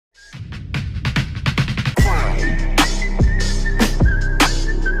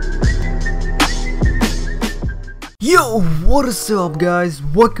Yo, what is up guys?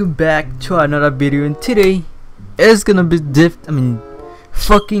 Welcome back to another video, and today it's gonna be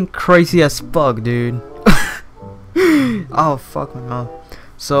fucking crazy as fuck, dude. Oh fuck my mouth.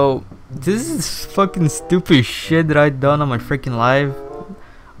 So this is fucking stupid shit that I done on my freaking live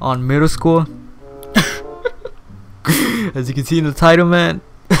on middle school. As you can see in the title, man.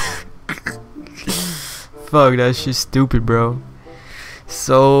 Fuck, that shit's stupid, bro.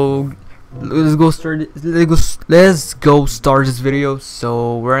 So let's go start this video.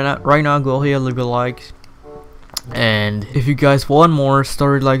 So right now go ahead, leave a like, and if you guys want more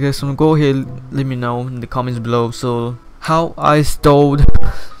stories like this one, go ahead, let me know in the comments below. So how I stole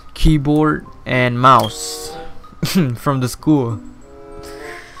keyboard and mouse from the school.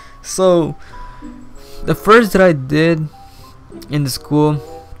 So the first that I did in the school,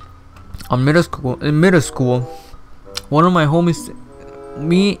 in middle school, one of my homies,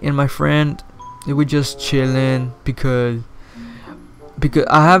 me and my friend, we were just chilling because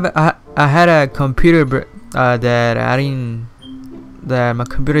I had a computer that my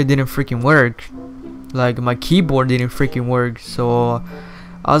computer didn't freaking work, like my keyboard didn't freaking work. So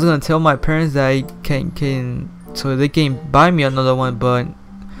I was gonna tell my parents that I can so they can buy me another one, but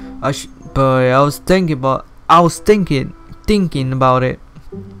I was thinking about it,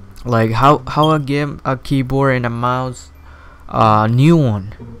 like how I get a keyboard and a mouse, new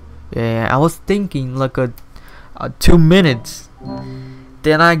one. Yeah, I was thinking like a 2 minutes.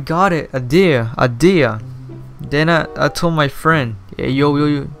 Then I got it, idea. Then I told my friend, hey,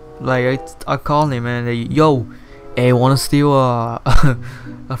 yo, like I called him and yo, hey, wanna steal a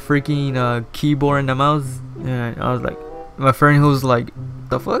freaking keyboard and a mouse? And I was like, my friend who was like,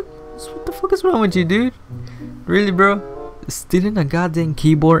 the fuck? What the fuck is wrong with you, dude? Really, bro? Stealing a goddamn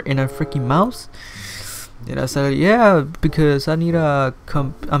keyboard and a freaking mouse? And I said, yeah, because I need a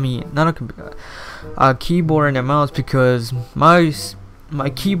keyboard and a mouse, because my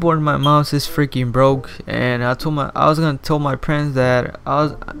keyboard and my mouse is freaking broke. And I was gonna tell my parents that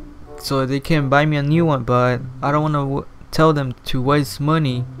so they can buy me a new one, but I don't want to tell them to waste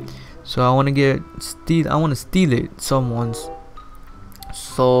money. So I want to steal it, someone's.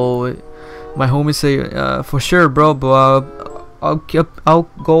 So my homie say, for sure, bro, but I'll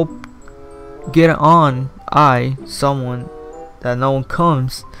go get it on someone that no one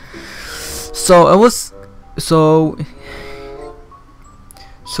comes. So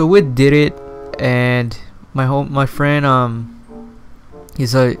we did it, and my friend,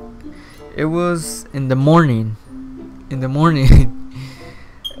 he's like, it was in the morning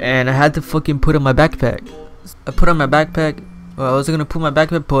and I had to fucking put on my backpack. I put on my backpack. Well, I was gonna put my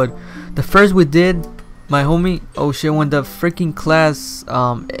backpack, but the first we did, my homie, oh shit, when the freaking class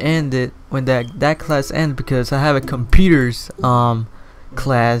ended, when that class ended, because I have a computers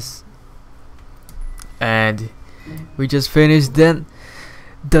class, and we just finished. Then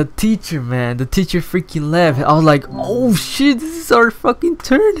the teacher freaking left. I was like, oh shit, this is our fucking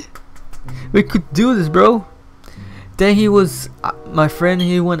turn, we could do this, bro. Then my friend,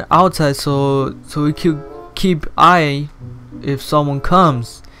 he went outside so we could keep eye if someone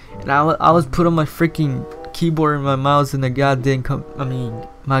comes. And I was putting my freaking keyboard and my mouse in the goddamn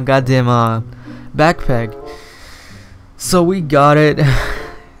my goddamn backpack. So we got it,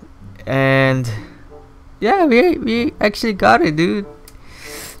 and yeah, we actually got it, dude.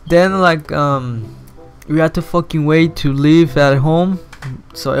 Then like we had to fucking wait to leave at home.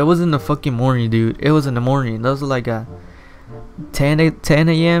 So it was in the fucking morning, dude. It was in the morning. That was like a 10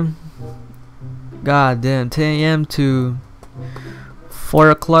 a.m. God damn, 10 a.m. to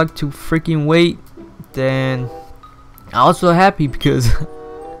 4 o'clock to freaking wait. Then I was so happy because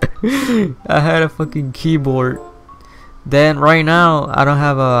I had a fucking keyboard. Then right now I don't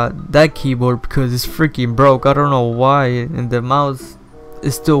have that keyboard because it's freaking broke. I don't know why. And the mouse,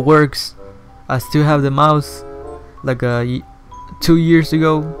 it still works. I still have the mouse like 2 years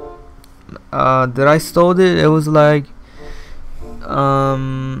ago that I stole it. It was like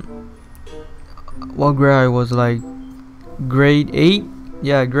what grade I was, like grade 8.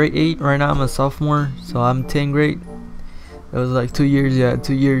 Yeah, grade 8. Right now I'm a sophomore, so I'm 10th grade. It was like 2 years, yeah,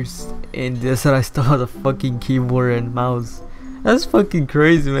 2 years. And that's when I stole the fucking keyboard and mouse. That's fucking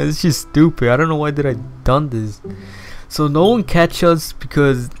crazy, man. It's just stupid. I don't know why did I done this. So no one catch us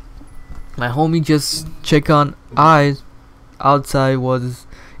because my homie just check on eyes outside was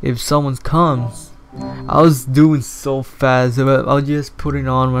if someone comes. I was doing so fast. I was just putting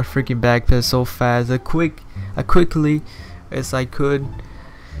on my freaking backpack so fast. I quickly as I could.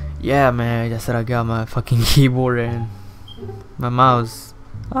 Yeah, man, that's what I got, my fucking keyboard and my mouse.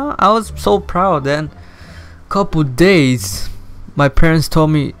 I was so proud. Then couple days my parents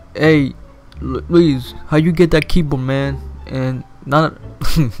told me, hey, Luis, how you get that keyboard, man? And not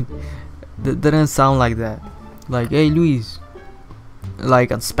that didn't sound like that. Like, hey Luis,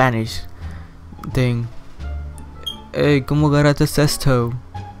 like on Spanish thing. Hey, ¿cómo agarraste esto?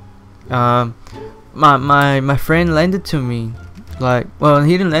 My friend lent it to me. Like, well,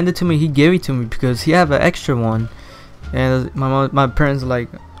 he didn't lend it to me. He gave it to me because he have an extra one. And my parents like,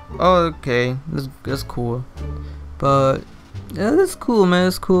 oh, okay, that's cool. But yeah, that's cool, man.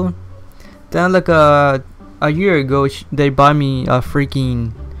 That's cool. Then like a year ago, they buy me a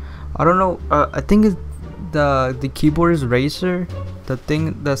freaking, I don't know. I think it's the keyboard is Razer. The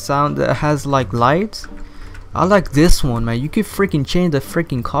thing, the sound that has like lights. I like this one, man. You could freaking change the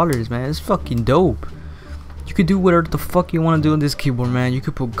freaking colors, man. It's fucking dope. You could do whatever the fuck you want to do on this keyboard, man. You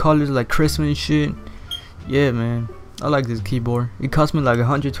could put colors like Christmas and shit. Yeah, man. I like this keyboard. It cost me like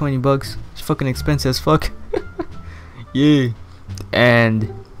 120 bucks. It's fucking expensive as fuck. Yeah.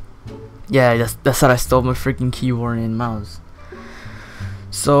 And yeah, that's how I stole my freaking keyboard and mouse.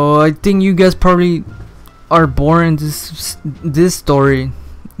 So I think you guys probably are bored in this story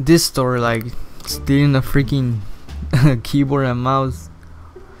like stealing a freaking keyboard and mouse.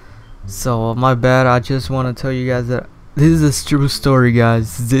 So my bad. I just want to tell you guys that this is a true story,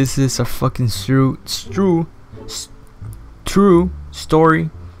 guys. This is a fucking true story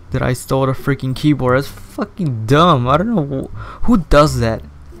that I stole a freaking keyboard. That's fucking dumb. I don't know who does that.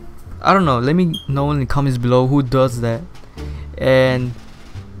 I don't know. Let me know in the comments below who does that. And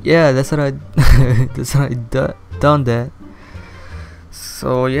yeah, that's what I done that.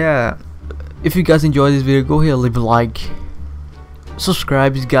 So yeah, if you guys enjoyed this video, go ahead and leave a like,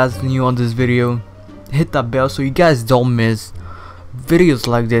 subscribe if you guys are new on this video, hit that bell so you guys don't miss videos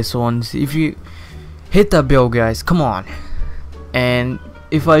like this ones. If you hit that bell, guys, come on. And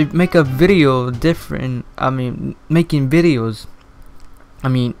if I make a video different,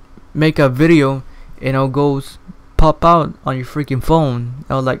 make a video and it goes pop out on your freaking phone.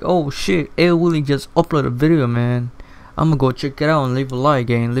 I was like, oh shit, A Willie just uploaded a video, man. I'm gonna go check it out and leave a like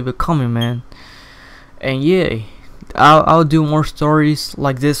and leave a comment, man. And yeah, I'll do more stories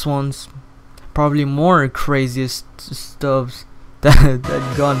like this ones, probably more craziest stuffs that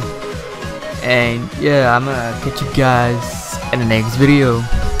gone. And yeah, I'm gonna catch you guys in the next video.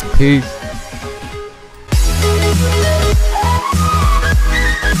 Peace.